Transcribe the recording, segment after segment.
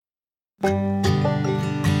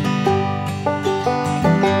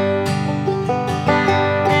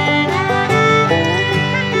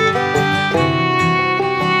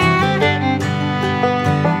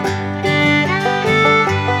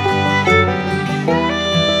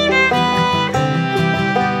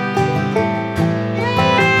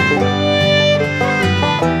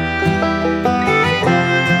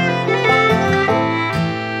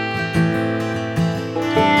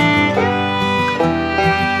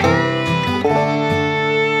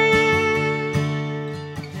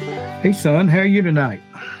Hey, son, how are you tonight?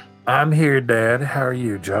 I'm here, Dad. How are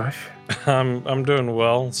you, Josh? I'm doing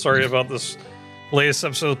well. Sorry about this latest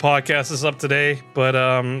episode of the podcast is up today, but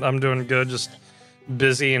I'm doing good. Just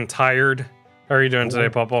busy and tired. How are you doing today,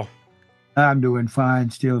 Papa? I'm doing fine,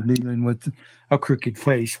 still dealing with a crooked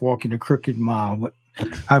face, walking a crooked mile. But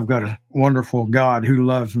I've got a wonderful God who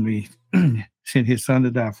loves me, sent his son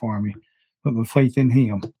to die for me, put my faith in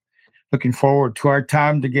him. Looking forward to our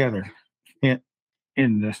time together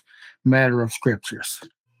in this matter of scriptures.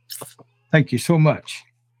 Thank you so much.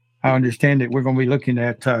 I understand that we're going to be looking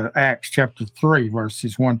at Acts chapter 3,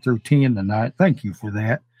 verses 1 through 10 tonight. Thank you for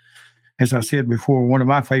that. As I said before, one of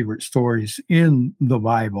my favorite stories in the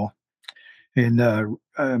Bible. And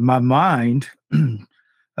my mind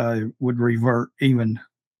would revert even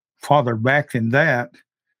farther back than that.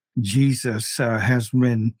 Jesus has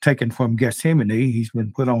been taken from Gethsemane. He's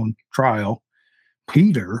been put on trial.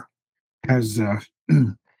 Peter has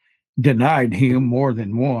denied him more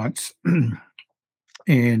than once.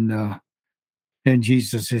 And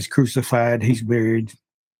Jesus is crucified. He's buried.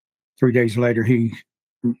 3 days later, he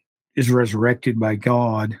is resurrected by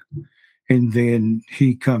God. And then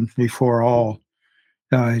he comes before all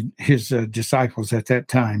his disciples at that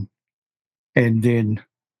time. And then,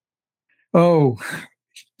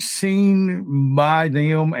 seen by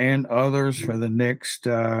them and others for the next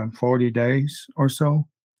 40 days or so.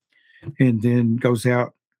 And then goes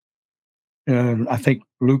out. I think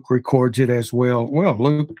Luke records it as well. Well,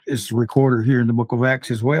 Luke is the recorder here in the book of Acts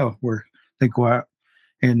as well, where they go out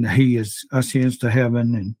and he ascends to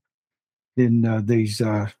heaven. And then these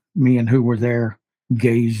men who were there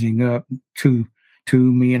gazing up, two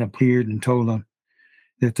men appeared and told them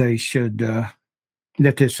that they should,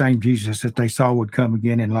 that this same Jesus that they saw would come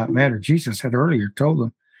again in like manner. Jesus had earlier told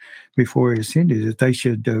them before he ascended that they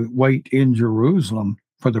should wait in Jerusalem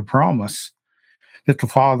for the promise that the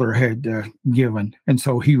Father had given. And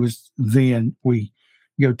so he was then, we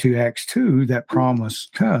go to Acts 2, that promise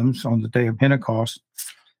comes on the day of Pentecost.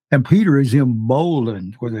 And Peter is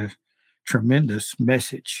emboldened with a tremendous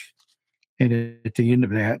message. And at the end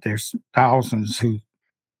of that, there's thousands who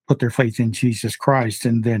put their faith in Jesus Christ.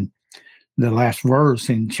 And then the last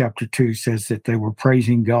verse in chapter 2 says that they were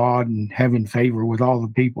praising God and having favor with all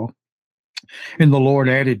the people. And the Lord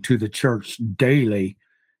added to the church daily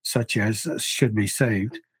such as should be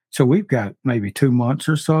saved. So we've got maybe 2 months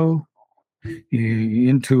or so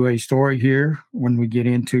into a story here when we get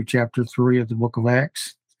into chapter 3 of the book of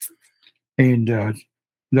Acts. And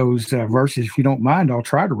those verses, if you don't mind, I'll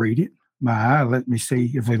try to read it. My eye, let me see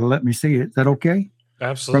if it'll let me see it. Is that okay?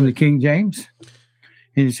 Absolutely. From the King James.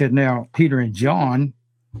 And he said, now Peter and John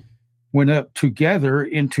went up together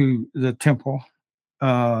into the temple.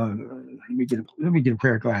 Let me get a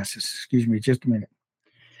pair of glasses. Excuse me just a minute.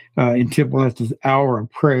 In temple at the hour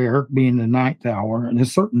of prayer, being the ninth hour, and a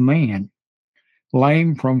certain man,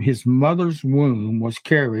 lame from his mother's womb, was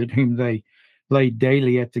carried, whom they laid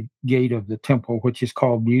daily at the gate of the temple, which is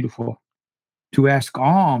called Beautiful, to ask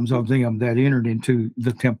alms of them that entered into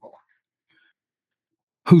the temple.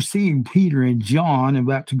 Who, seeing Peter and John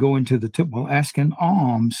about to go into the temple, asking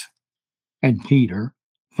alms, and Peter,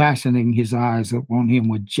 fastening his eyes upon him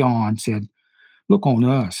with John, said, "Look on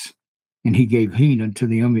us." And he gave heed unto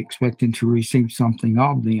them, expecting to receive something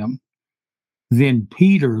of them. Then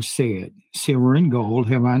Peter said, "Silver and gold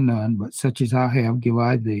have I none, but such as I have give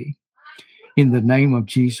I thee. In the name of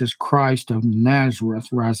Jesus Christ of Nazareth,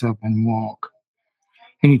 rise up and walk."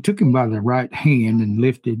 And he took him by the right hand and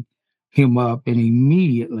lifted him up, and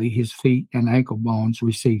immediately his feet and ankle bones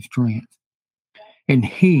received strength. And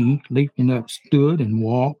he, leaping up, stood and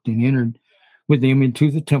walked and entered with them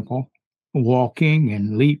into the temple, walking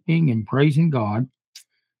and leaping and praising God.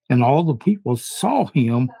 And all the people saw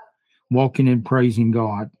him walking and praising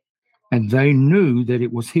God. And they knew that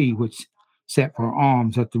it was he which sat for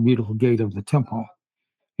alms at the beautiful gate of the temple.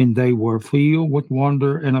 And they were filled with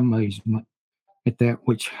wonder and amazement at that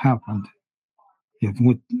which happened,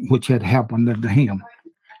 which had happened unto him.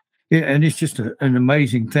 And it's just an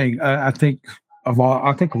amazing thing. I think of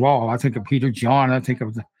Peter, John. I think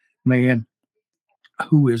of the man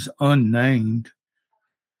who is unnamed,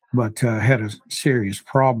 but had a serious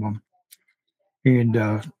problem, and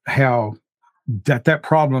how that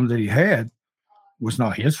problem that he had was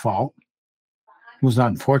not his fault. It was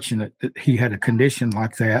unfortunate that he had a condition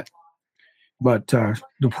like that, but the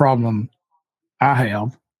problem I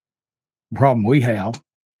have, the problem we have,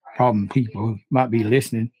 problem people who might be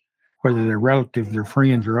listening, whether they're relatives or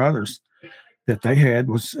friends or others, that they had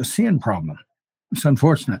was a sin problem. It's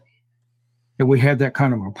unfortunate that we had that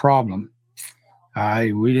kind of a problem.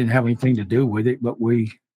 We didn't have anything to do with it, but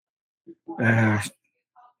we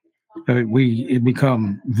we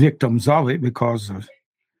become victims of it because of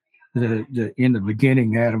the in the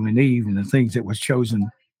beginning, Adam and Eve, and the things that was chosen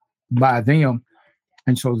by them,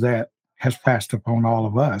 and so that has passed upon all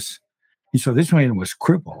of us. And so this man was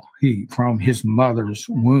crippled, he from his mother's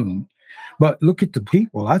womb. But look at the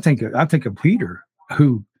people. I think of Peter,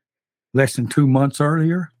 who less than 2 months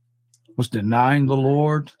earlier was denying the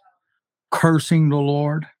Lord, cursing the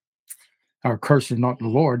Lord, or cursing not the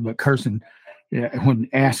Lord, but cursing when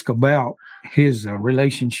asked about his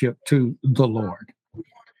relationship to the Lord.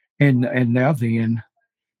 And now then,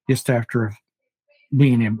 just after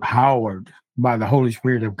being empowered by the Holy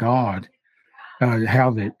Spirit of God,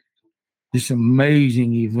 how that this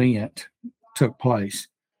amazing event took place.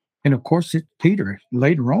 And of course, Peter,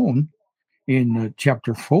 later on in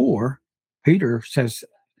chapter 4, Peter says,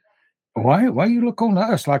 why you look on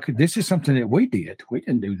us like this is something that we did? We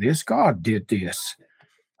didn't do this. God did this.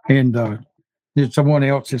 And there's someone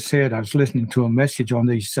else that said, I was listening to a message on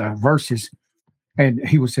these verses, and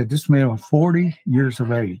he was said, this man was 40 years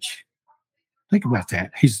of age. Think about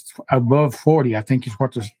that. He's above 40, I think is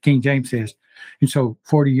what the King James says. And so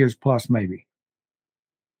 40 years plus maybe.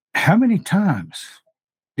 How many times?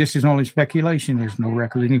 This is only speculation. There's no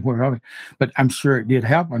record anywhere of it, but I'm sure it did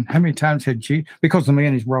happen. How many times had Jesus, because the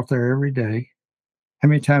man is brought there every day, how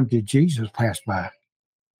many times did Jesus pass by?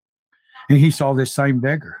 And he saw this same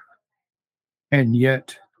beggar. And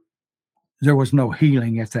yet there was no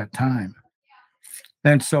healing at that time.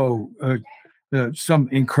 And so some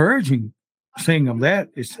encouraging thing of that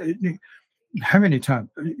is how many times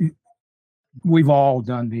we've all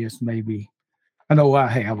done this, maybe. I know I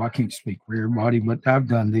have. I can't speak for everybody, but I've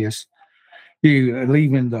done this. You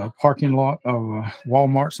leave in the parking lot of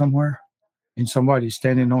Walmart somewhere, and somebody's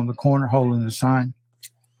standing on the corner holding a sign,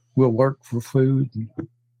 "We'll work for food."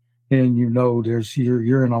 And you know,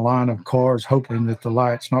 you're in a line of cars hoping that the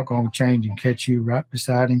light's not going to change and catch you right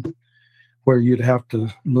beside him, where you'd have to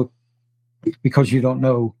look because you don't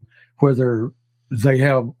know whether they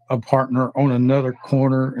have a partner on another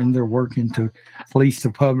corner and they're working to fleece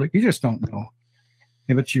the public. You just don't know.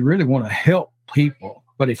 But you really want to help people.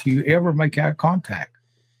 But if you ever make eye contact,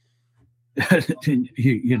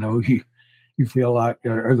 you feel like,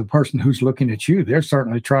 or the person who's looking at you, they're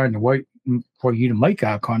certainly trying to wait for you to make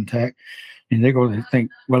eye contact, and they're going to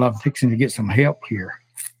think, well, I'm fixing to get some help here.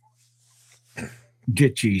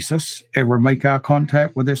 Did Jesus ever make eye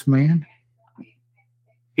contact with this man?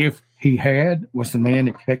 If he had, was the man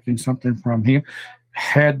expecting something from him?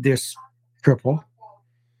 Had this cripple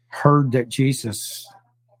heard that Jesus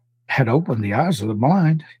had opened the eyes of the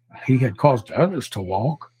blind, he had caused others to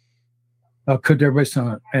walk, could there be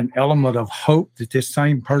an element of hope that this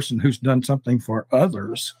same person who's done something for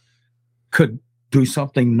others could do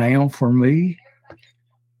something now for me?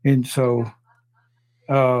 And so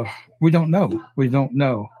we don't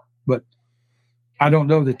know. But I don't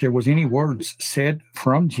know that there was any words said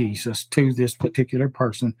from Jesus to this particular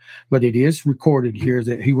person, but it is recorded here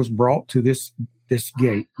that he was brought to this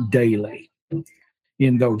gate daily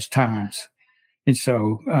in those times. And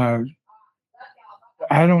so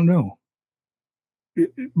I don't know.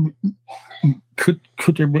 Could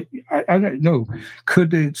there be, I don't know,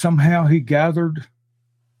 could it somehow he gathered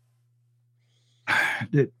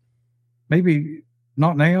that maybe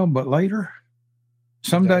not now, but later,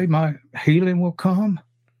 someday my healing will come?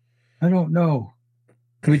 I don't know.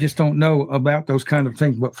 We just don't know about those kind of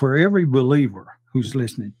things. But for every believer who's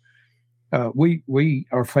listening, we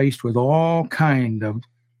are faced with all kind of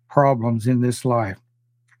problems in this life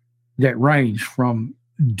that range from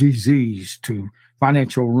disease to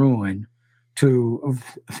financial ruin to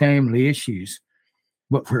family issues.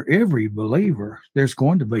 But for every believer, there's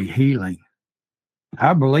going to be healing.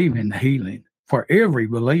 I believe in healing for every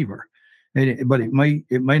believer, but it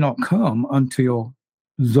may not come until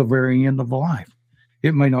the very end of life.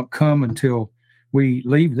 It may not come until we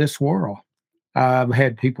leave this world. I've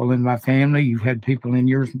had people in my family, you've had people in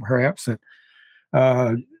yours perhaps,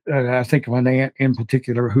 that I think of an aunt in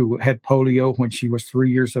particular who had polio when she was 3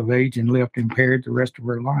 years of age and left impaired the rest of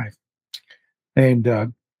her life.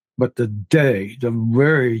 And but the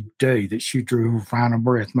very day that she drew her final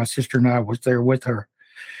breath, my sister and I was there with her,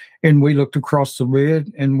 and we looked across the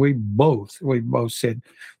bed, and we both said,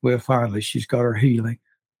 well, finally she's got her healing.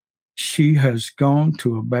 She has gone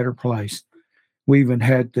to a better place. We even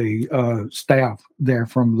had the staff there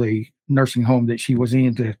from the nursing home that she was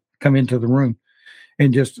in to come into the room,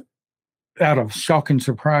 and just out of shock and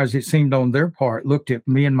surprise, it seemed on their part, looked at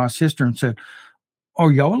me and my sister and said,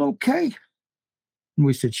 are y'all okay? And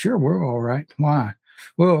we said, sure, we're all right. Why?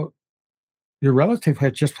 Well, your relative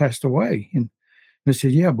had just passed away. And they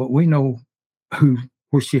said, yeah, but we know who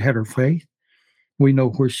where she had her faith, we know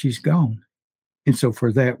where she's gone. And so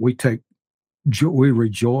for that, we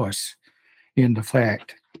rejoice in the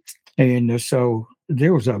fact. And so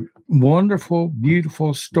there was a wonderful,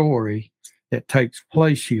 beautiful story that takes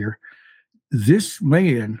place here. This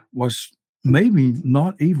man was maybe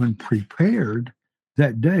not even prepared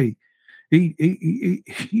that day.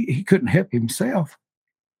 He couldn't help himself.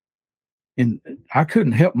 And I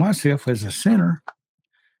couldn't help myself as a sinner.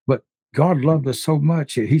 But God loved us so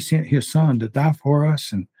much that he sent his son to die for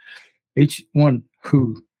us. And each one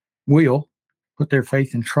who will put their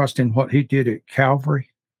faith and trust in what he did at Calvary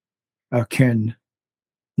can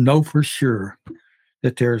know for sure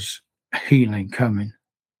that there's healing coming.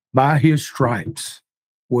 By his stripes,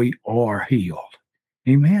 we are healed.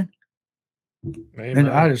 Amen. Amen. And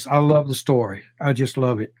I love the story. I just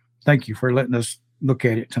love it. Thank you for letting us look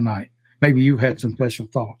at it tonight. Maybe you had some special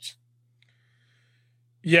thoughts.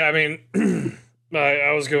 Yeah, I mean,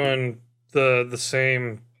 I was going the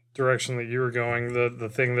same direction that you were going. The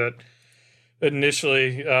thing that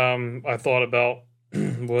initially I thought about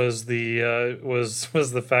was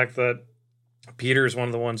the fact that Peter is one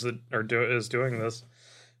of the ones that is doing this.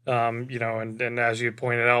 And as you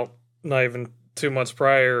pointed out, not even 2 months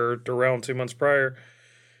prior, or around 2 months prior,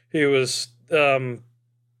 he was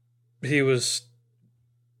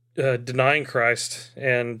denying Christ,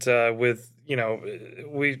 and with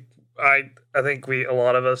I think a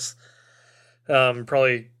lot of us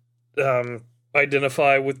probably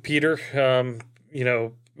identify with Peter.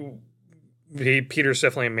 Peter's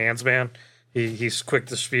definitely a man's man. He's quick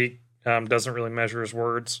to speak, doesn't really measure his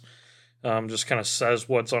words, just kind of says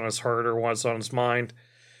what's on his heart or what's on his mind.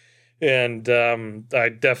 And I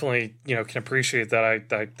definitely, can appreciate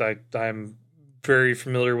that. I'm very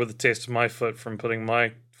familiar with the taste of my foot from putting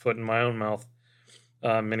my foot in my own mouth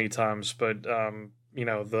many times. But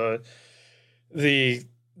the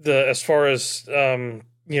as far as the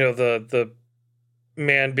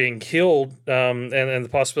man being healed, and the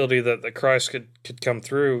possibility that Christ could come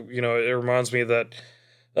through, it reminds me that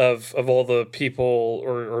of all the people,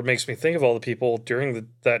 or makes me think of all the people during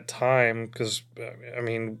that time, because I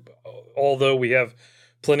mean, although we have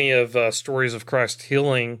plenty of stories of Christ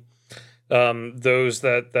healing those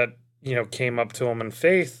that came up to him in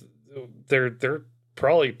faith, there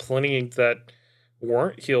probably plenty that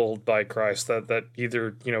weren't healed by Christ, that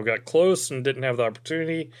either got close and didn't have the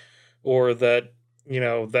opportunity, or that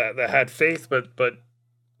that had faith, but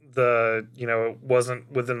the it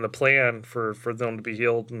wasn't within the plan for them to be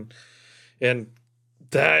healed, and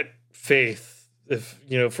that faith, if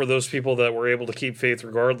for those people that were able to keep faith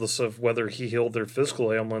regardless of whether he healed their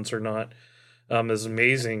physical ailments or not, is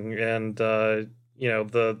amazing. And it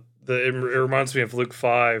reminds me of Luke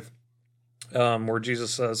 5, where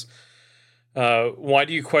Jesus says, why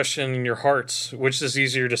do you question in your hearts? Which is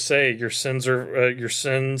easier to say, your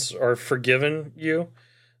sins are forgiven you,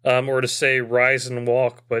 or to say, rise and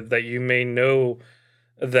walk, but that you may know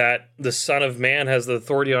that the Son of Man has the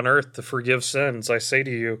authority on earth to forgive sins. I say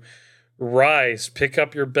to you, rise, pick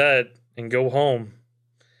up your bed, and go home.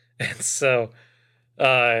 And so,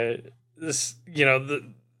 this,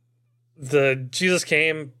 the Jesus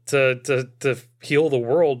came to heal the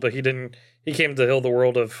world, but he didn't. He came to heal the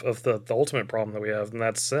world of the ultimate problem that we have, and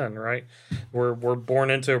that's sin, right? We're born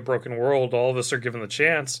into a broken world. All of us are given the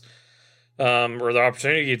chance, or the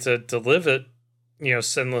opportunity to live it,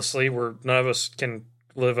 sinlessly, where none of us can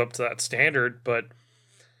live up to that standard. But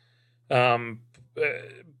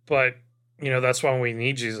that's why we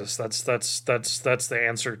need Jesus. That's the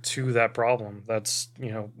answer to that problem. That's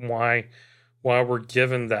why we're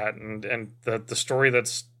given that, and the story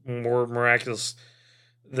that's more miraculous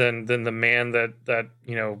than the man that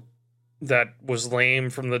was lame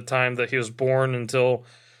from the time that he was born until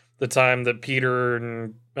the time that Peter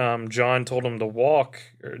and John told him to walk,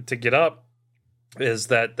 or to get up, is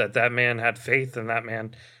that man had faith, and that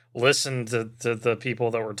man listened to the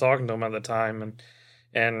people that were talking to him at the time.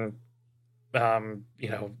 And I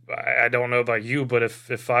don't know about you, but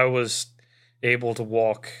if I was able to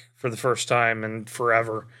walk for the first time in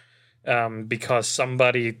forever, because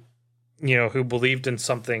somebody who believed in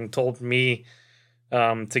something told me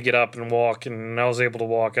to get up and walk, and I was able to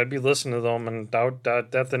walk, I'd be listening to them, and at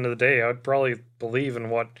the end of the day, I'd probably believe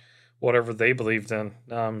in whatever they believed in,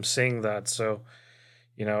 seeing that. So,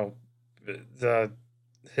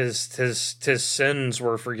 his sins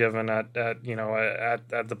were forgiven at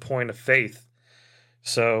the point of faith.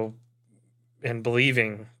 So, and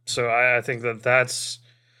believing. So I think that's,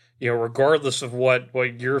 regardless of what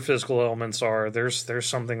your physical ailments are, there's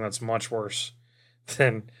something that's much worse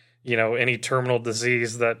than, any terminal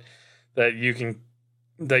disease that you can,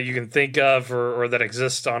 that you can think of or that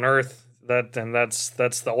exists on Earth. That's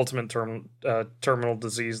the ultimate terminal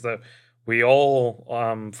disease that we all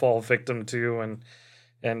fall victim to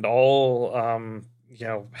and all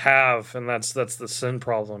have, and that's the sin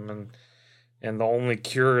problem, and the only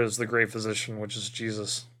cure is the great physician, which is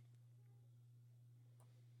Jesus.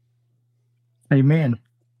 Amen.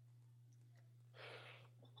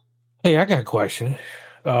 Hey, I got a question.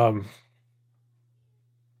 Dad,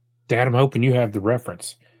 I'm hoping you have the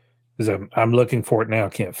reference because I'm looking for it now.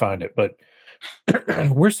 Can't find it, but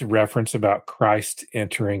where's the reference about Christ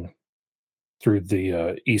entering through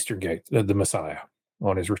the Eastern Gate, the Messiah,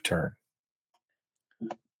 on his return?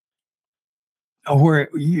 Where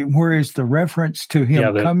is the reference to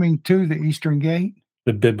him coming to the Eastern Gate?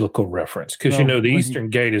 The biblical reference, because the Eastern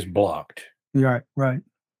Gate is blocked. Right.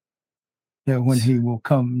 Yeah, when he will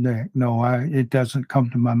come there. No, it doesn't come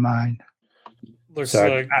to my mind. Looks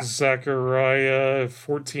like Zechariah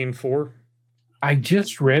 14:4. I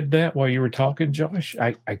just read that while you were talking, Josh.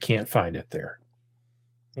 I can't find it there.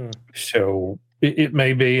 So it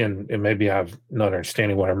may be, and maybe I'm not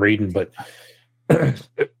understanding what I'm reading, but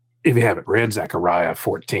if you haven't read Zechariah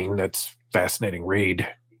 14, that's fascinating read.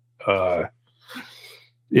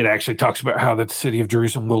 It actually talks about how the city of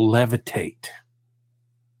Jerusalem will levitate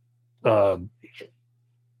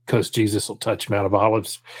because Jesus will touch Mount of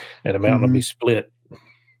Olives and the mountain will be split,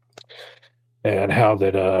 and how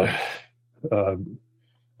that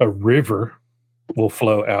a river will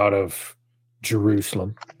flow out of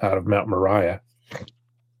Jerusalem, out of Mount Moriah.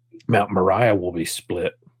 Mount Moriah will be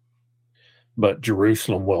split, but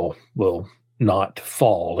Jerusalem will not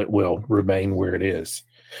fall. It will remain where it is.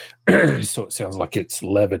 So it sounds like it's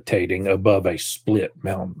levitating above a split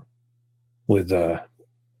mountain with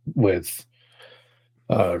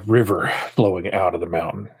river flowing out of the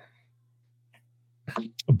mountain.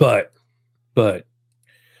 But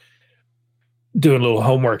doing a little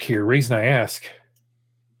homework here. Reason I ask,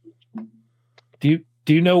 do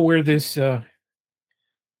you know where this the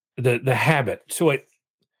habit? So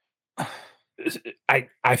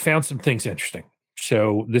I found some things interesting.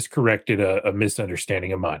 So this corrected a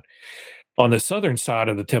misunderstanding of mine. On the southern side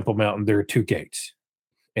of the Temple Mountain, there are two gates.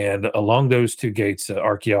 And along those two gates,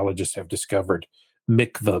 archaeologists have discovered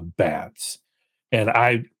mikveh baths.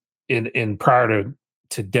 And in prior to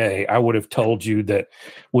today, I would have told you that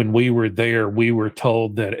when we were there, we were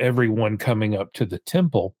told that everyone coming up to the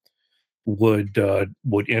temple would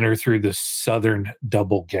enter through the southern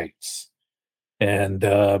double gates. And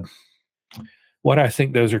what I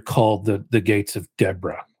think those are called the gates of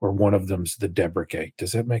Deborah, or one of them's the Deborah gate.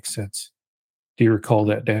 Does that make sense? Do you recall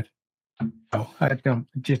that, Dad? Oh, I don't.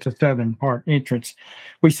 Just a southern part entrance.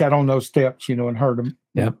 We sat on those steps, and heard them.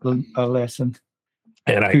 A lesson.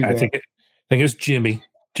 And I think it was Jimmy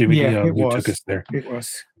DeYoung who took us there. It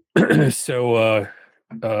was. So,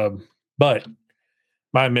 but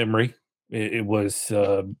my memory, it was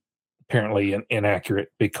apparently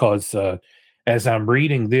inaccurate, because as I'm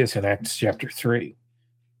reading this in Acts chapter 3,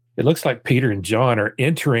 it looks like Peter and John are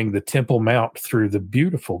entering the Temple Mount through the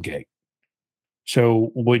Beautiful Gate.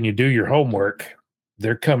 So when you do your homework,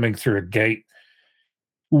 they're coming through a gate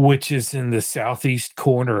which is in the southeast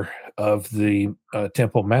corner of the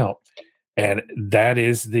Temple Mount, and that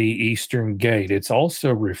is the Eastern Gate. It's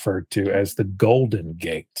also referred to as the Golden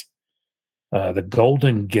Gate. The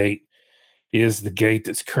Golden Gate is the gate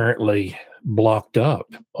that's currently blocked up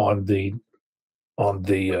on the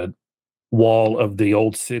wall of the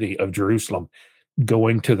old city of Jerusalem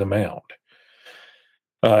going to the Mount.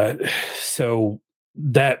 So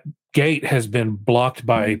that gate has been blocked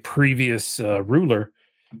by a previous ruler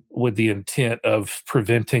with the intent of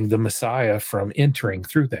preventing the Messiah from entering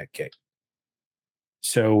through that gate.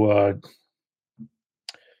 So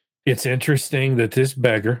it's interesting that this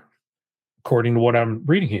beggar, according to what I'm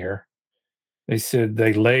reading here, they said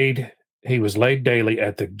he was laid daily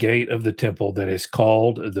at the gate of the temple that is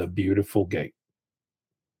called the Beautiful Gate.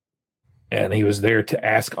 And he was there to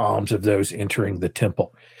ask alms of those entering the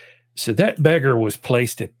temple. So that beggar was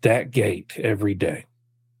placed at that gate every day.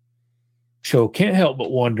 So can't help but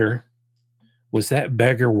wonder, was that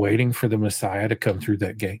beggar waiting for the Messiah to come through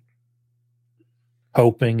that gate?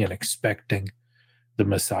 Hoping and expecting the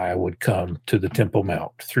Messiah would come to the Temple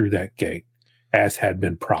Mount through that gate, as had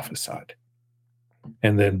been prophesied.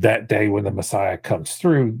 And then that day when the Messiah comes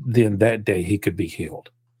through, then that day he could be healed.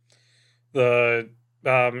 The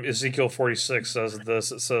Ezekiel 46 says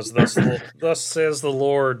this. It says, Thus says the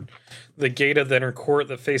Lord, the gate of the inner court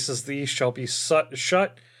that faces the east shall be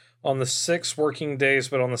shut on the 6 working days,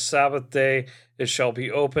 but on the Sabbath day it shall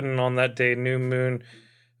be open, and on that day new moon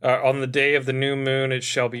On the day of the new moon, it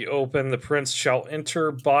shall be open. The prince shall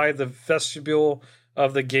enter by the vestibule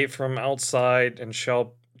of the gate from outside, and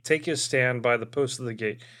shall take his stand by the post of the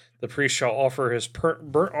gate. The priest shall offer his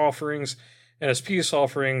burnt offerings and his peace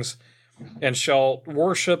offerings, and shall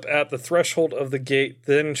worship at the threshold of the gate.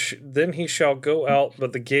 Then he shall go out,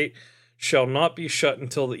 but the gate shall not be shut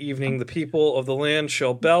until the evening. The people of the land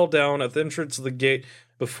shall bow down at the entrance of the gate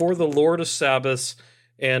before the Lord of Sabbaths,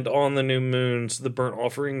 and on the new moons, the burnt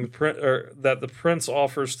offering that the prince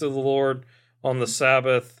offers to the Lord on the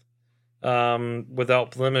Sabbath,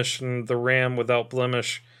 without blemish, and the ram without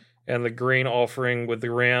blemish, and the grain offering with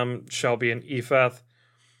the ram shall be an ephah,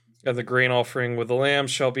 and the grain offering with the lamb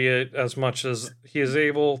shall be as much as he is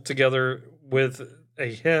able, together with a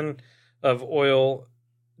hin of oil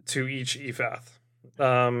to each ephah.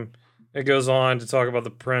 It goes on to talk about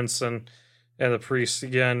the prince and the priest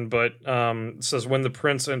again, but it says, when the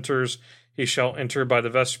prince enters, he shall enter by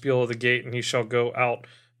the vestibule of the gate, and he shall go out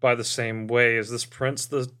by the same way. Is this prince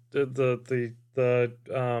referring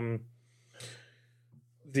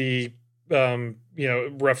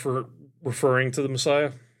to the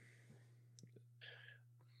Messiah?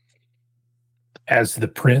 As the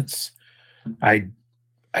prince, I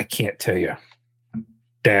can't tell you.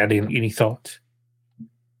 Dad, any thoughts?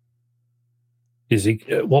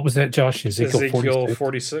 What was that, Josh? Ezekiel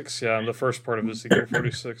 46. Yeah, the first part of Ezekiel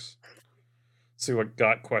 46. See what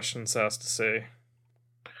Got Questions has to say.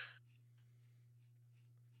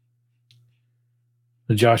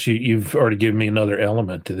 Josh, you've already given me another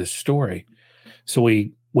element to this story. So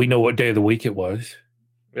we know what day of the week it was.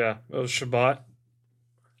 Yeah, it was Shabbat.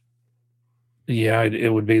 Yeah,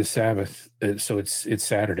 it would be the Sabbath. So it's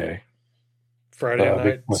Saturday. Friday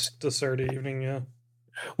night to Saturday evening, yeah.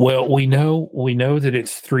 Well, we know that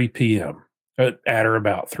it's 3 p.m. At or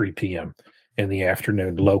about 3 p.m. in the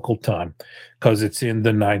afternoon local time, because it's in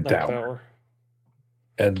the ninth hour.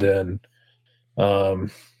 And then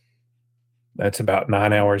that's about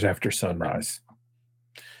 9 hours after sunrise.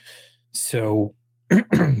 So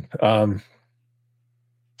and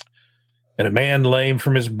a man lame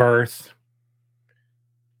from his birth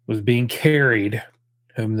was being carried,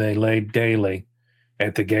 whom they laid daily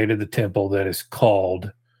at the gate of the temple that is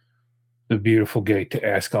called the Beautiful Gate, to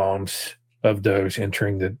ask alms of those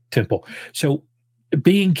entering the temple. So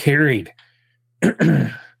being carried,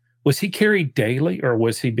 was he carried daily, or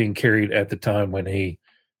was he being carried at the time when he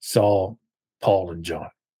saw Paul and John?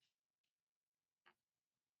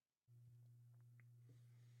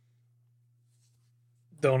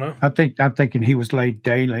 Don't know. I'm thinking he was laid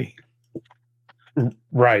daily.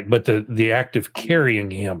 Right, but the act of carrying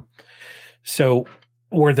him. So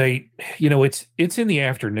were they, it's in the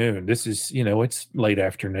afternoon. This is, it's late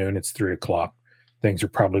afternoon. It's 3:00. Things are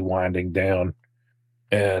probably winding down.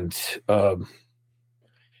 And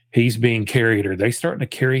he's being carried. Are they starting to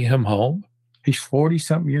carry him home? He's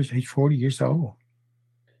 40-something years. He's 40 years old.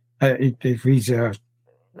 If he's a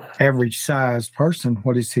average sized person,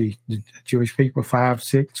 what is he? The Jewish people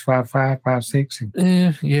 5'6", 5'5",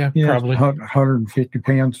 5'6". Yeah, probably 150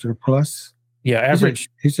 pounds or plus. Yeah, average.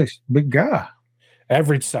 He's a big guy.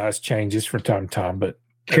 Average size changes from time to time, but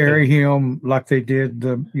carry him like they did.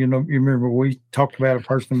 You remember we talked about a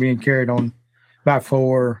person being carried on by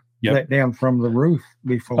 4, let down from the roof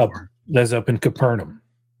before. That's up in Capernaum.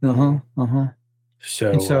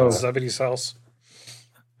 So Zebedee's house.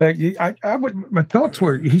 But my thoughts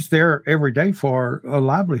were he's there every day for a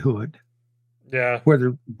livelihood. Yeah.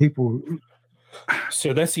 Whether people.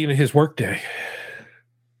 So that's the end of his work day.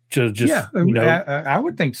 I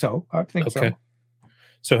would think so. I think so.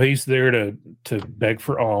 So he's there to beg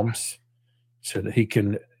for alms so that he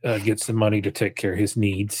can get some money to take care of his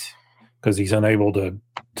needs, because he's unable to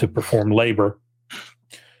perform labor.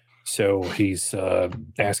 So he's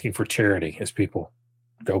asking for charity as people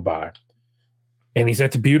go by. And he's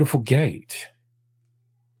at the Beautiful Gate,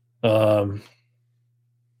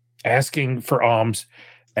 asking for alms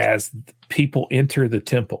as people enter the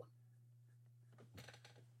temple.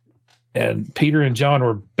 And Peter and John were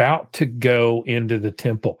about to go into the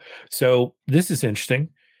temple. So this is interesting.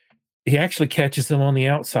 He actually catches them on the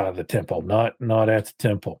outside of the temple, not at the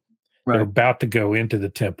temple. Right. They're about to go into the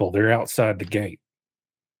temple. They're outside the gate.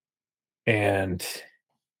 And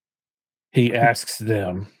he asks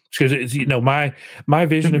them, because my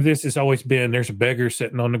vision of this has always been there's a beggar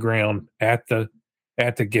sitting on the ground at the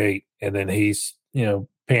gate, and then he's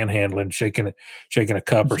panhandling, shaking a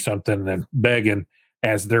cup or something, and begging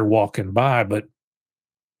as they're walking by. But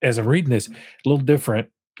as I'm reading this, a little different.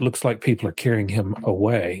 Looks like people are carrying him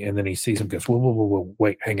away, and then he sees him, goes, whoa,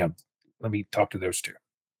 wait, hang on, let me talk to those two.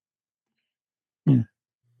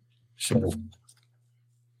 So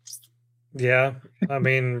Yeah, I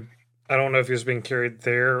mean, I don't know if he was being carried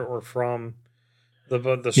there or from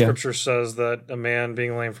but the Yeah. scripture says that a man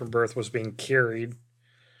being lame from birth was being carried,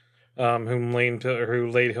 who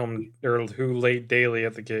laid him or who laid daily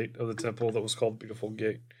at the gate of the temple that was called Beautiful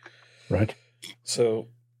Gate. Right. So,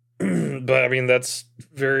 but I mean, that's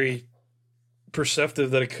very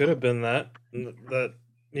perceptive that it could have been that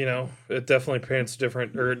it definitely paints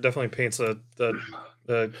different, or it definitely paints a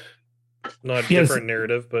not a Yes. different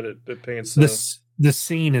narrative, but it paints a The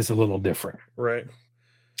scene is a little different, right.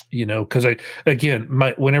 because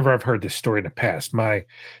whenever I've heard this story in the past, my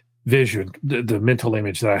vision, the mental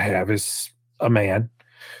image that I have is a man,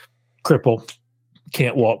 crippled,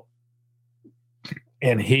 can't walk,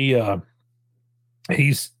 and he's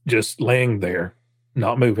just laying there,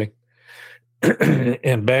 not moving,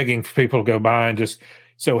 and begging for people to go by. And just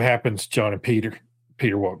so happens John and Peter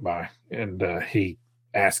walk by, and he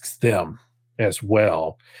asks them as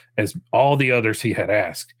well as all the others he had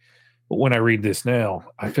asked. But when I read this now,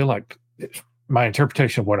 I feel like my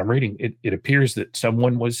interpretation of what I'm reading, it appears that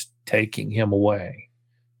someone was taking him away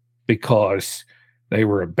because they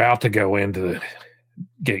were about to go into the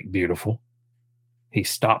gate beautiful. He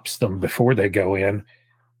stops them before they go in,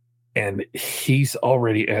 and he's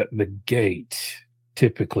already at the gate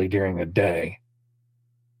typically during the day.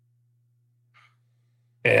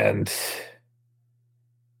 And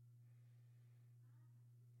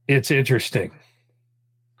it's interesting.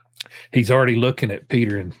 He's already looking at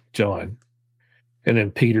Peter and John. And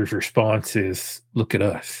then Peter's response is, "Look at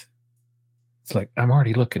us." It's like, I'm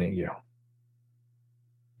already looking at you.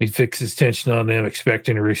 He fixes attention on them,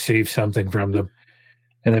 expecting to receive something from them.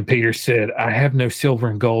 And then Peter said, "I have no silver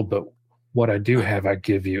and gold, but what I do have, I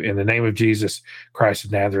give you. In the name of Jesus Christ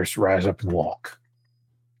of Nazareth, rise up and walk."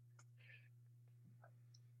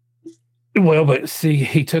 Well, but see,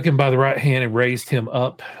 he took him by the right hand and raised him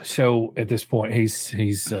up. So at this point,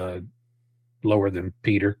 he's lower than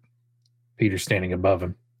Peter. Peter's standing above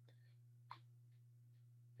him.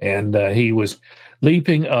 And he was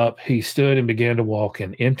leaping up. He stood and began to walk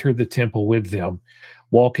and entered the temple with them,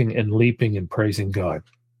 walking and leaping and praising God.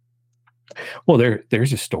 Well,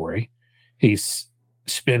 there's a story. He's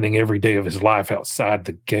spending every day of his life outside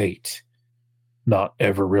the gate, not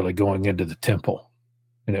ever really going into the temple.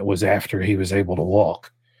 And it was after he was able to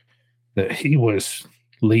walk that he was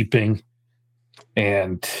leaping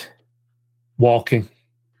and walking,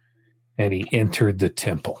 and he entered the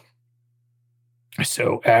temple.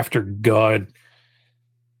 So after God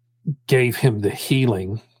gave him the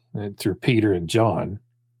healing through Peter and John,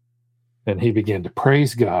 and he began to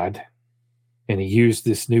praise God, and he used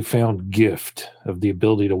this newfound gift of the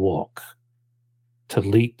ability to walk, to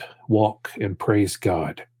leap, walk, and praise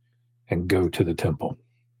God, and go to the temple.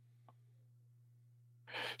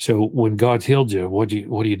 So when God's healed you, what do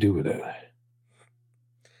you do with it?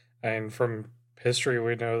 And from history,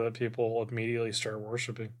 we know that people immediately start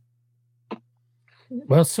worshiping.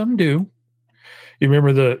 Well, some do. You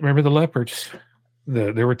remember the lepers?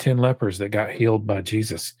 There were 10 lepers that got healed by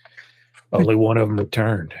Jesus. Only one of them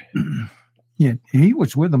returned. Yeah, he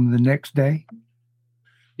was with them the next day.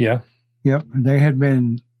 Yeah. Yep, they had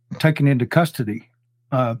been taken into custody,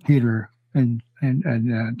 Peter and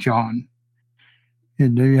John,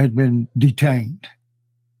 and they had been detained,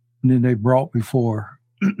 and then they brought before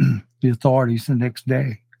the authorities the next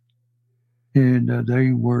day, and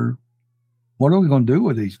they were, "What are we going to do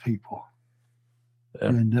with these people?"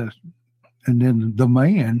 Yeah. And then the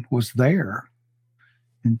man was there,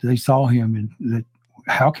 and they saw him, and that,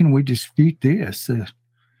 how can we dispute this?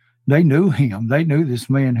 They knew him. They knew this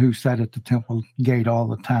man who sat at the temple gate all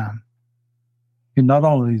the time. And not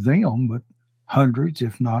only them, but hundreds,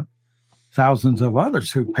 if not thousands of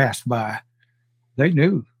others who passed by. They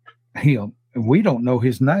knew him. And we don't know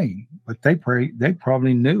his name, but they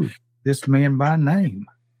probably knew this man by name.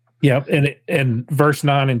 Yeah, and verse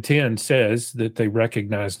 9 and 10 says that they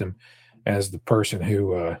recognized him as the person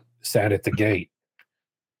who sat at the gate,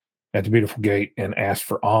 at the beautiful gate, and asked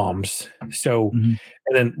for alms. So, And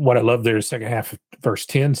then what I love there, the second half of verse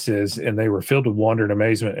 10 says, and they were filled with wonder and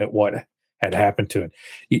amazement at what had happened to him.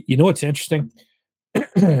 You know what's interesting?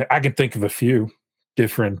 I can think of a few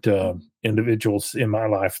different individuals in my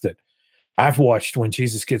life that I've watched when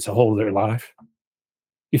Jesus gets a hold of their life.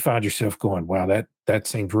 You find yourself going, wow, that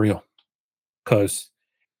seems real, because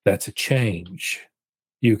that's a change.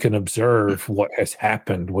 You can observe what has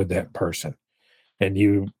happened with that person, and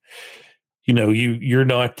you're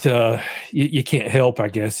not you can't help, I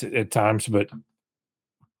guess, at times, but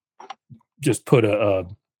just put a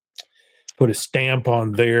stamp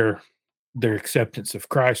on their acceptance of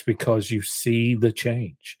Christ, because you see the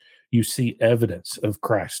change. you see evidence of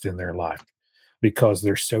Christ in their life because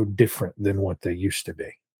they're so different than what they used to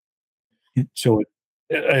be. So,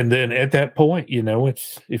 and then at that point,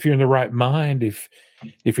 it's if you're in the right mind, if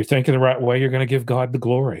you're thinking the right way, you're going to give God the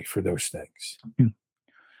glory for those things.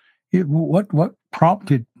 What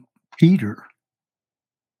prompted Peter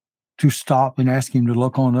to stop and ask him to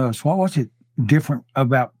look on us? What was it different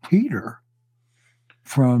about Peter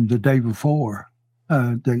from the day before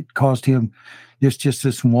that caused him just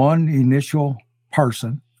this one initial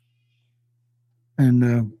person?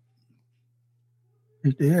 And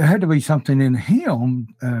it had to be something in him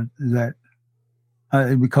that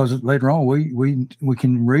because later on we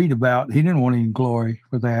can read about he didn't want any glory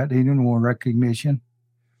for that. He didn't want recognition.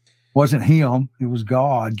 It wasn't him. It was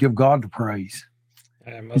God. Give God the praise.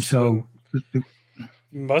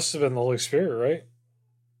 Must have been the Holy Spirit,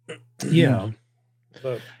 right? Yeah.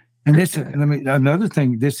 But, and another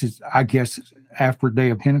thing, this is, I guess, after the day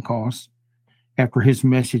of Pentecost, after his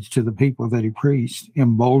message to the people that he preached,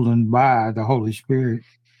 emboldened by the Holy Spirit.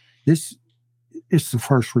 This is the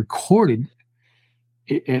first recorded,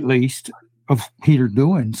 at least, of Peter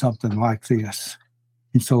doing something like this.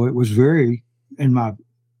 And so it was very,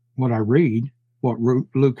 what I read, what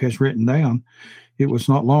Luke has written down, it was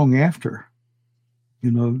not long after,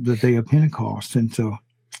 the day of Pentecost. And so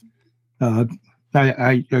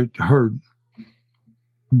I heard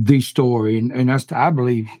the story, and I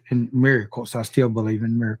believe in miracles. I still believe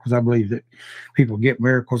in miracles. I believe that people get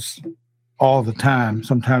miracles all the time.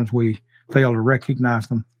 Sometimes we fail to recognize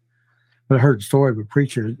them. But I heard the story of a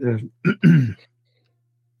preacher,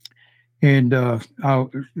 and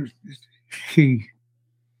he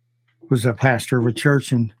was a pastor of a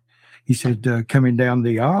church, and he said coming down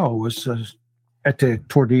the aisle was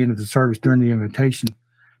toward the end of the service during the invitation,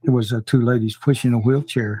 there was two ladies pushing a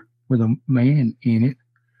wheelchair with a man in it.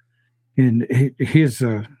 And his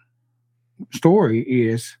story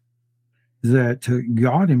is that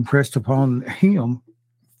God impressed upon him,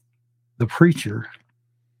 the preacher,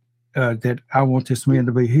 that I want this man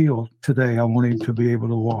to be healed today. I want him to be able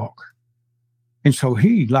to walk. And so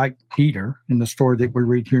he, like Peter in the story that we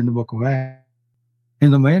read here in the book of Acts,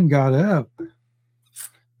 and the man got up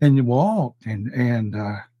and he walked and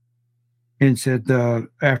said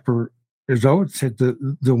after Zoe said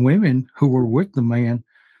the women who were with the man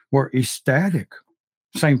were ecstatic.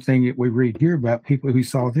 Same thing that we read here about people who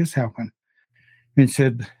saw this happen, and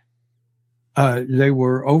said they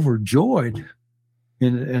were overjoyed.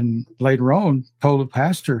 And later on told the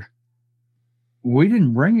pastor, we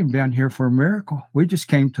didn't bring him down here for a miracle. We just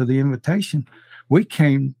came to the invitation. We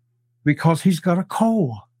came because he's got a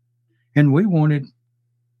cold, and we wanted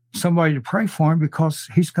somebody to pray for him because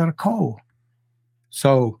he's got a cold.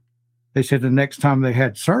 So they said the next time they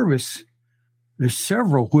had service, there's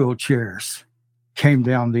several wheelchairs came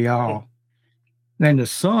down the aisle. And the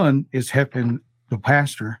son is helping the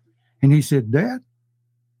pastor. And he said, Dad,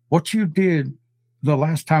 what you did the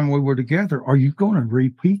last time we were together, are you going to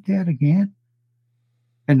repeat that again?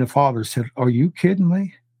 And the father said, are you kidding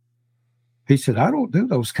me? He said, I don't do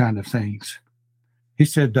those kind of things. He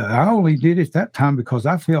said, I only did it that time because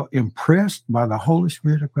I felt impressed by the Holy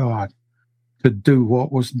Spirit of God to do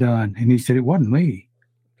what was done. And he said, it wasn't me.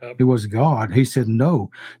 It was God. He said, no,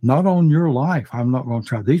 not on your life. I'm not going to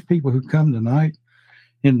try. These people who come tonight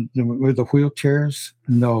with the wheelchairs,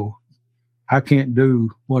 no, I can't do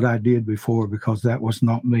what I did before because that was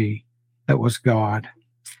not me. That was God.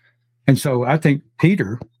 And so I think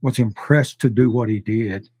Peter was impressed to do what he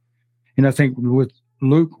did. And I think with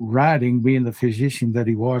Luke writing, being the physician that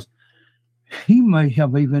he was, he may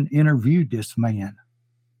have even interviewed this man.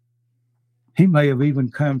 He may have even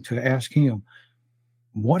come to ask him,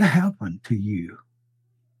 what happened to you?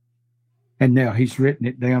 And now he's written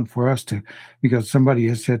it down for us because somebody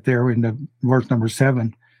has said there in the verse number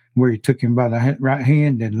 7, where he took him by the right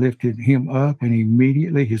hand and lifted him up, and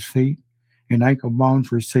immediately his feet and ankle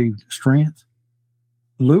bones received strength.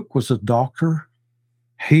 Luke was a doctor.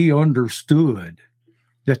 He understood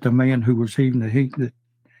that the man who was receiving the heat, that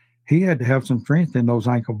he had to have some strength in those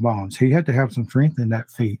ankle bones. He had to have some strength in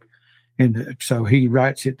that feet. And so he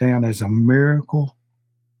writes it down as a miracle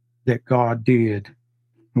that God did.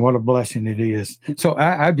 And what a blessing it is. So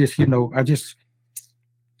I just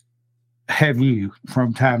have you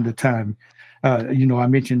from time to time. I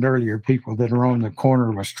mentioned earlier people that are on the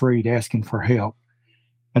corner of a street asking for help.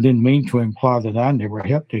 I didn't mean to imply that I never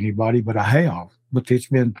helped anybody, but I have. But it's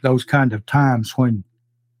been those kind of times when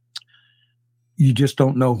you just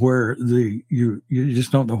don't know where you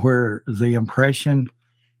just don't know where the impression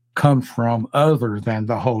comes from other than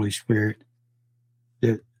the Holy Spirit,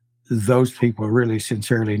 that those people really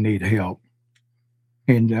sincerely need help.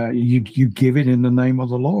 and you give it in the name of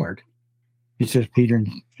the Lord. He says, Peter,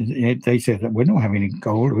 and they said, we don't have any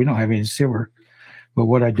gold, we don't have any silver, but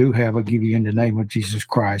what I do have, I'll give you in the name of Jesus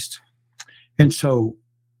Christ. And so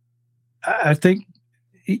I think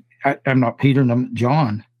I'm not Peter and I'm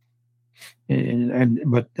John.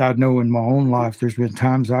 But I know in my own life, there's been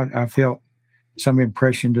times I felt some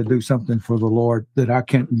impression to do something for the Lord that I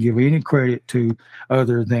can't give any credit to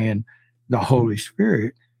other than the Holy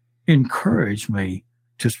Spirit encourage me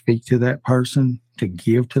to speak to that person, to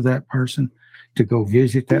give to that person, to go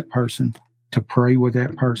visit that person, to pray with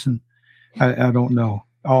that person. I don't know.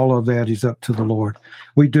 All of that is up to the Lord.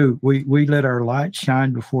 We let our light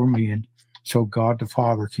shine before men so God the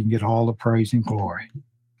Father can get all the praise and glory.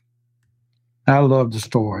 I love the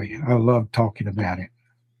story. I love talking about it.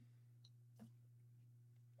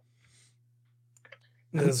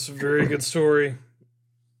 That's a very good story.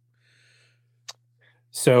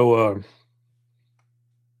 So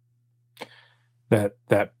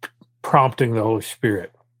that prompting the Holy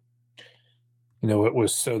Spirit, it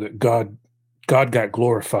was so that God got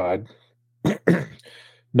glorified,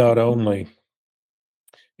 not only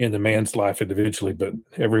in the man's life individually, but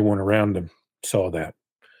everyone around him saw that.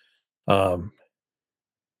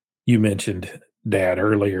 You mentioned, Dad,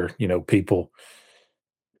 earlier, people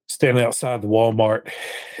standing outside the Walmart,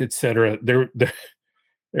 etc.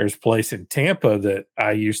 There's a place in Tampa that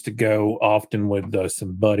I used to go often with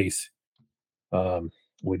some buddies.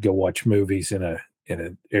 We'd go watch movies in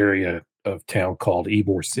an area of town called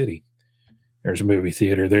Ybor City. There's a movie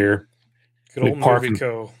theater there. Good old Movie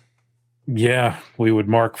Co. Yeah, we would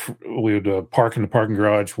park in the parking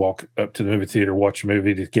garage, walk up to the movie theater, watch a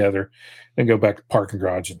movie together, and go back to the parking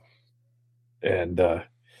garage. And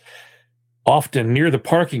often near the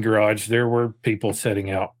parking garage, there were people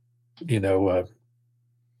setting out,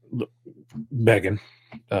 begging,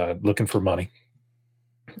 looking for money,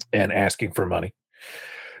 and asking for money.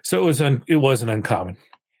 So it wasn't uncommon,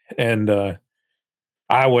 and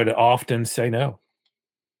I would often say no.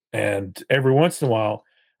 And every once in a while,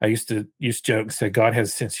 I used to joke and say God has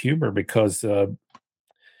a sense of humor because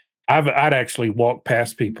I'd actually walk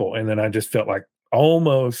past people and then I just felt like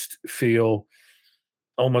almost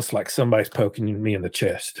like somebody's poking me in the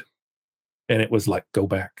chest, and it was like, go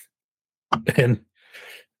back. And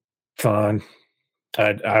fine,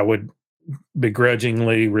 I would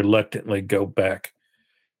begrudgingly, reluctantly go back.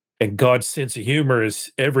 And God's sense of humor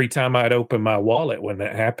is every time I'd open my wallet, when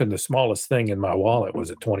that happened, the smallest thing in my wallet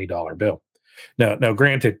was a $20 bill. Now,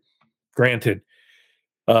 granted,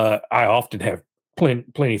 I often have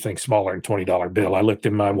plenty of things smaller than $20 bill. I looked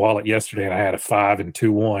in my wallet yesterday and I had a 5 and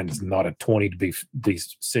 2 1s, not a 20 to be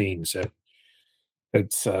seen. So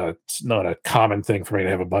it's not a common thing for me to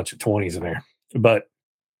have a bunch of 20s in there. But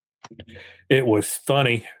it was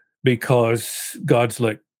funny because God's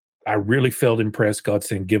like, I really felt impressed. God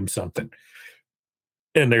saying, give him something.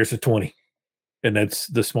 And there's a 20. And that's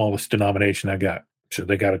the smallest denomination I got. So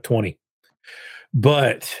they got a 20.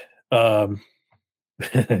 But there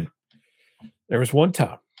was one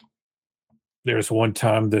time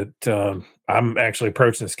that I'm actually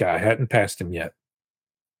approaching this guy. I hadn't passed him yet.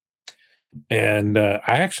 And I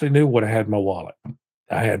actually knew what I had in my wallet.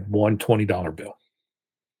 I had one $20 bill.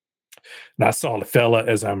 And I saw the fella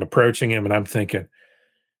as I'm approaching him, and I'm thinking,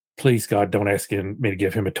 please, God, don't ask me to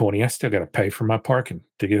give him a 20. I still got to pay for my parking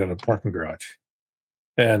to get out of the parking garage.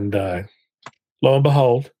 And lo and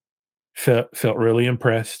behold, felt really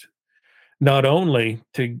impressed. Not only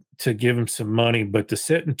to give him some money, but to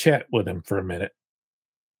sit and chat with him for a minute.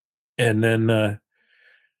 And then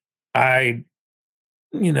I,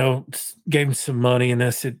 gave him some money, and I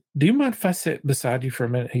said, do you mind if I sit beside you for a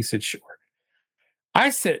minute? He said, sure. I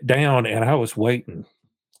sat down and I was waiting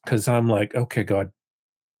because I'm like, okay, God,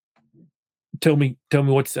 tell me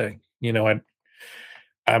what to say.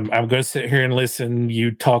 I'm going to sit here and listen.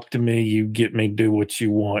 You talk to me, you get me, do what you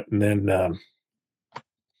want, and then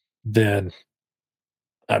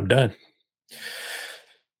I'm done.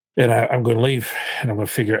 And I'm going to leave, and I'm going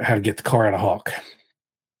to figure out how to get the car out of Hawk.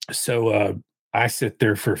 So I sit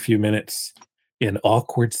there for a few minutes in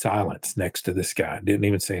awkward silence next to this guy. Didn't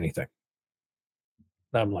even say anything.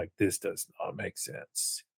 I'm like, this does not make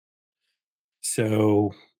sense.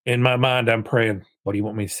 So in my mind, I'm praying, what do you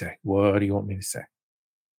want me to say? What do you want me to say?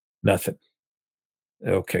 Nothing.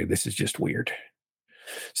 Okay, this is just weird.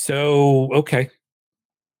 So, okay.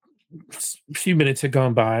 A few minutes had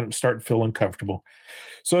gone by and I'm starting to feel uncomfortable.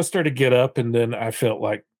 So I started to get up, and then I felt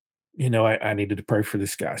like, I needed to pray for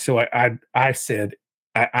this guy. So I said,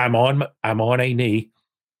 I'm on a knee.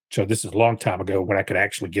 So this is a long time ago when I could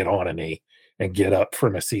actually get on a knee and get up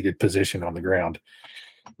from a seated position on the ground.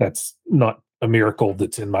 That's not a miracle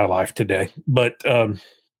that's in my life today. But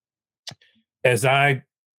as I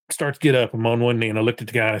start to get up, I'm on one knee and I looked at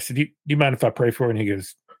the guy and I said, do you mind if I pray for you? And he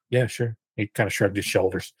goes, yeah, sure. He kind of shrugged his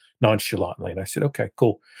shoulders nonchalantly. And I said, okay,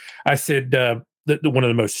 cool. I said, one of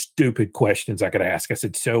the most stupid questions I could ask. I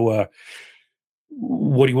said, so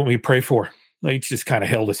what do you want me to pray for? He just kind of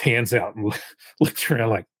held his hands out and looked around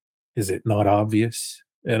like, is it not obvious?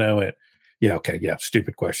 And I went, yeah, okay, yeah,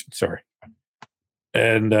 stupid question. Sorry.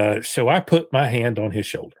 And so I put my hand on his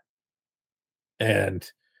shoulder and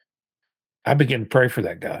I began to pray for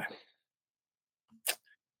that guy.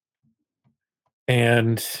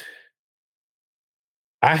 And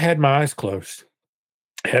I had my eyes closed,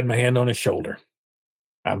 had my hand on his shoulder.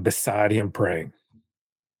 I'm beside him praying.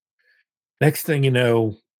 Next thing you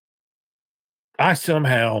know, I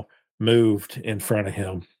somehow moved in front of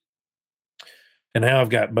him. And now I've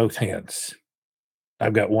got both hands.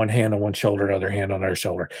 I've got one hand on one shoulder, other hand on our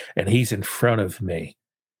shoulder. And he's in front of me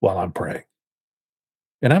while I'm praying.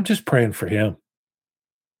 And I'm just praying for him.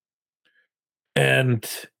 And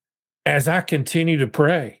as I continue to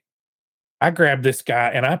pray, I grab this guy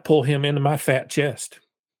and I pull him into my fat chest.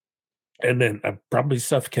 And then I'm probably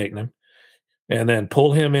suffocating him. And then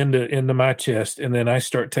pull him into my chest. And then I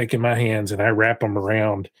start taking my hands and I wrap them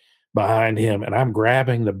around behind him. And I'm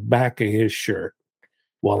grabbing the back of his shirt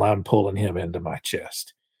while I'm pulling him into my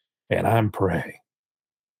chest. And I'm praying.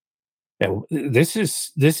 And this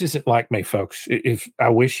isn't like me, folks. If I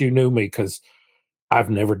wish you knew me, because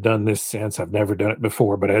I've never done this since. I've never done it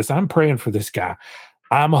before. But as I'm praying for this guy,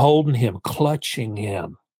 I'm holding him, clutching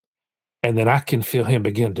him. And then I can feel him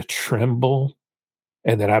begin to tremble.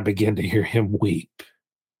 And then I begin to hear him weep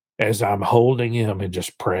as I'm holding him and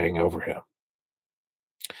just praying over him.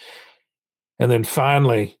 And then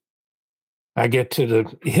finally, I get to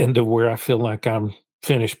the end of where I feel like I'm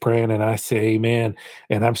finished praying and I say amen.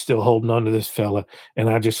 And I'm still holding on to this fella. And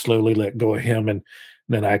I just slowly let go of him. And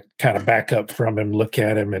then I kind of back up from him, look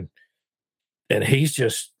at him, and he's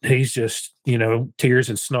just, tears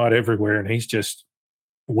and snot everywhere. And he's just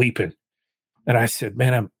weeping. And I said,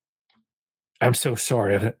 man, I'm so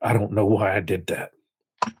sorry. I don't know why I did that.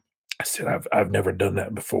 I said, I've never done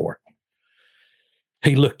that before.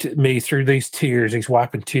 He looked at me through these tears. He's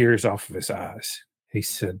wiping tears off of his eyes. He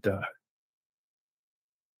said, do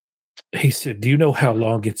you know how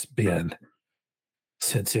long it's been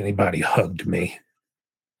since anybody hugged me?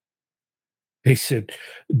 He said,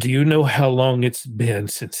 do you know how long it's been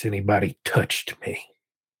since anybody touched me?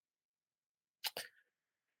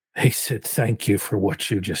 He said, thank you for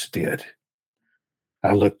what you just did.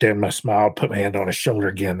 I looked at him, I smiled, put my hand on his shoulder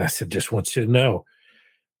again. I said, just want you to know,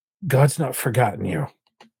 God's not forgotten you.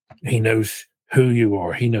 He knows who you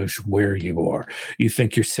are. He knows where you are. You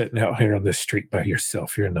think you're sitting out here on the street by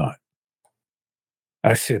yourself. You're not.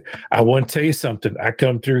 I said, I want to tell you something. I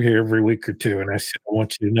come through here every week or two, and I said, I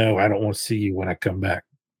want you to know I don't want to see you when I come back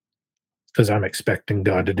because I'm expecting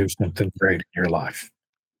God to do something great in your life.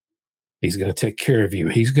 He's going to take care of you.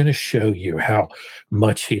 He's going to show you how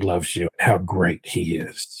much he loves you and how great he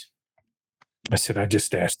is. I said, I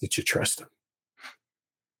just ask that you trust him.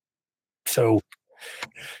 So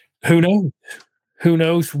who knows? Who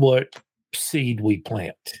knows what seed we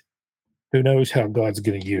plant? Who knows how God's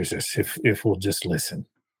going to use us if we'll just listen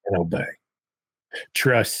and obey.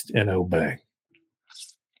 Trust and obey.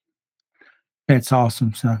 That's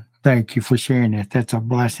awesome, son. Thank you for sharing that. That's a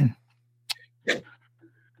blessing.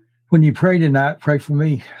 When you pray tonight, pray for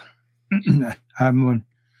me. I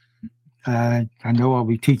know I'll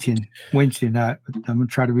be teaching Wednesday night, but I'm going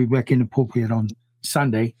to try to be back in the pulpit on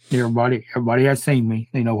Sunday. Everybody has seen me.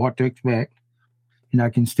 They know what to expect. And I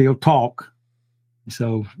can still talk.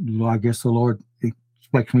 So I guess the Lord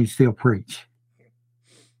expects me to still preach.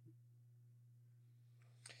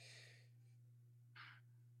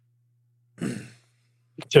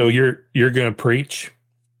 So you're going to preach?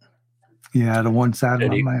 Yeah, out of one side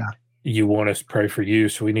of my mouth. You want us to pray for you,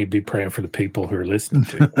 so we need to be praying for the people who are listening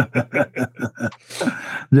to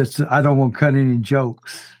you. I don't want to cut any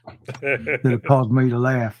jokes that'll cause me to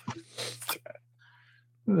laugh.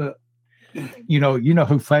 You know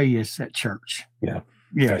who Faye is at church. Yeah.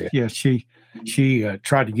 She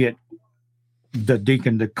tried to get the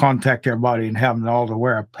deacon to contact everybody and have them all to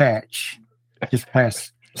wear a patch just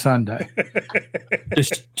past Sunday.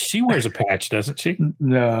 She wears a patch, doesn't she?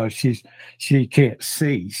 No, she can't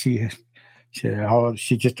see. She's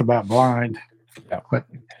just about blind. Yeah. But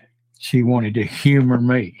she wanted to humor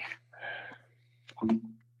me.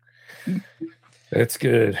 That's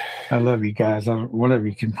good. I love you guys. Whatever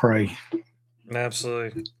you can pray.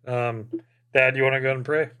 Absolutely. Dad, you want to go and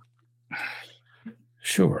pray?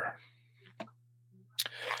 Sure.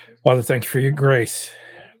 Father, thank you for your grace.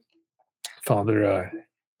 Father,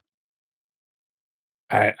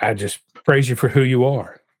 I just praise you for who you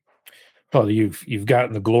are. Father, you've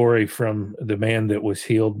gotten the glory from the man that was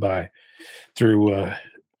healed through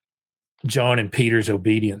John and Peter's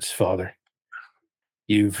obedience, Father.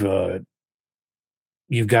 You've got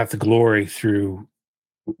the glory through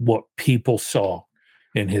what people saw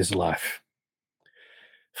in his life.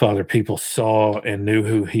 Father, people saw and knew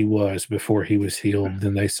who he was before he was healed,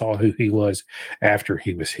 then they saw who he was after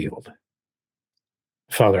he was healed.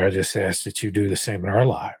 Father, I just ask that you do the same in our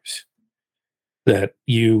lives, that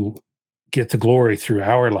you get the glory through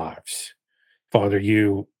our lives. Father,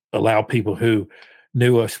 you allow people who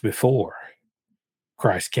knew us before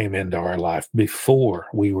Christ came into our life, before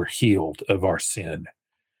we were healed of our sin,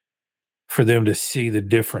 for them to see the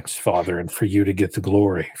difference, Father, and for you to get the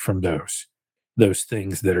glory from those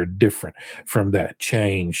things that are different from that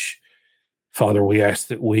change. Father, we ask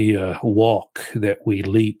that we walk, that we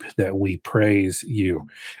leap, that we praise you,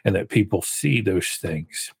 and that people see those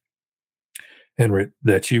things, and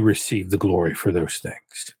that you receive the glory for those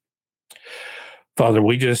things. Father,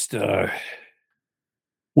 we just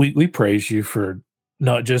we praise you for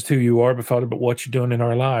not just who you are, but Father, but what you're doing in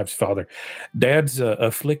our lives, Father. Dad's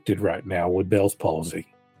afflicted right now with Bell's palsy,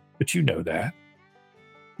 but you know that.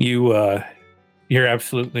 You're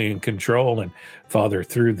absolutely in control, and Father,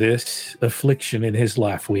 through this affliction in his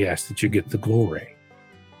life, we ask that you get the glory,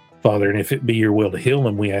 Father. And if it be your will to heal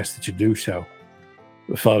him, we ask that you do so.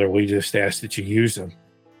 But Father, we just ask that you use him.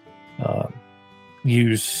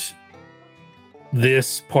 Use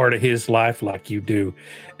this part of his life like you do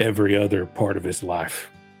every other part of his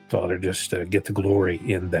life. Father, just get the glory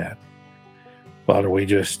in that. Father, we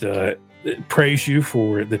just praise you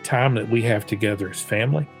for the time that we have together as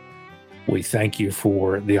family. We thank you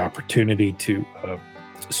for the opportunity to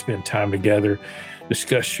spend time together,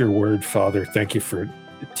 discuss your word, Father. Thank you for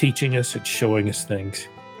teaching us and showing us things.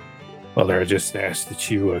 Father, I just ask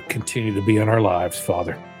that you continue to be in our lives,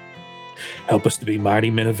 Father. Help us to be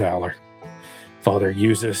mighty men of valor. Father,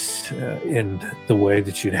 use us in the way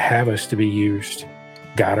that you'd have us to be used.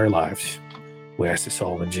 Guide our lives. We ask this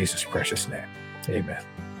all in Jesus' precious name. Amen.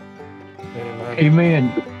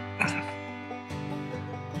 Amen.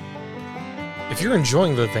 If you're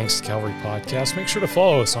enjoying the Thanks to Calvary podcast, make sure to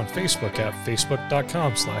follow us on Facebook at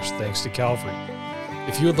facebook.com/Thanks to Calvary.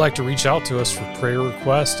 If you would like to reach out to us for prayer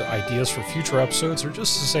requests, ideas for future episodes, or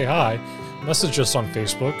just to say hi, message us on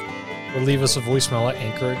Facebook or leave us a voicemail at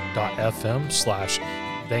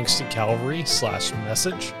anchor.fm/Thanks to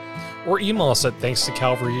Calvary/message, or email us at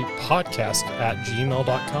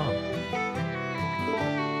thankstocalvarypodcast@gmail.com.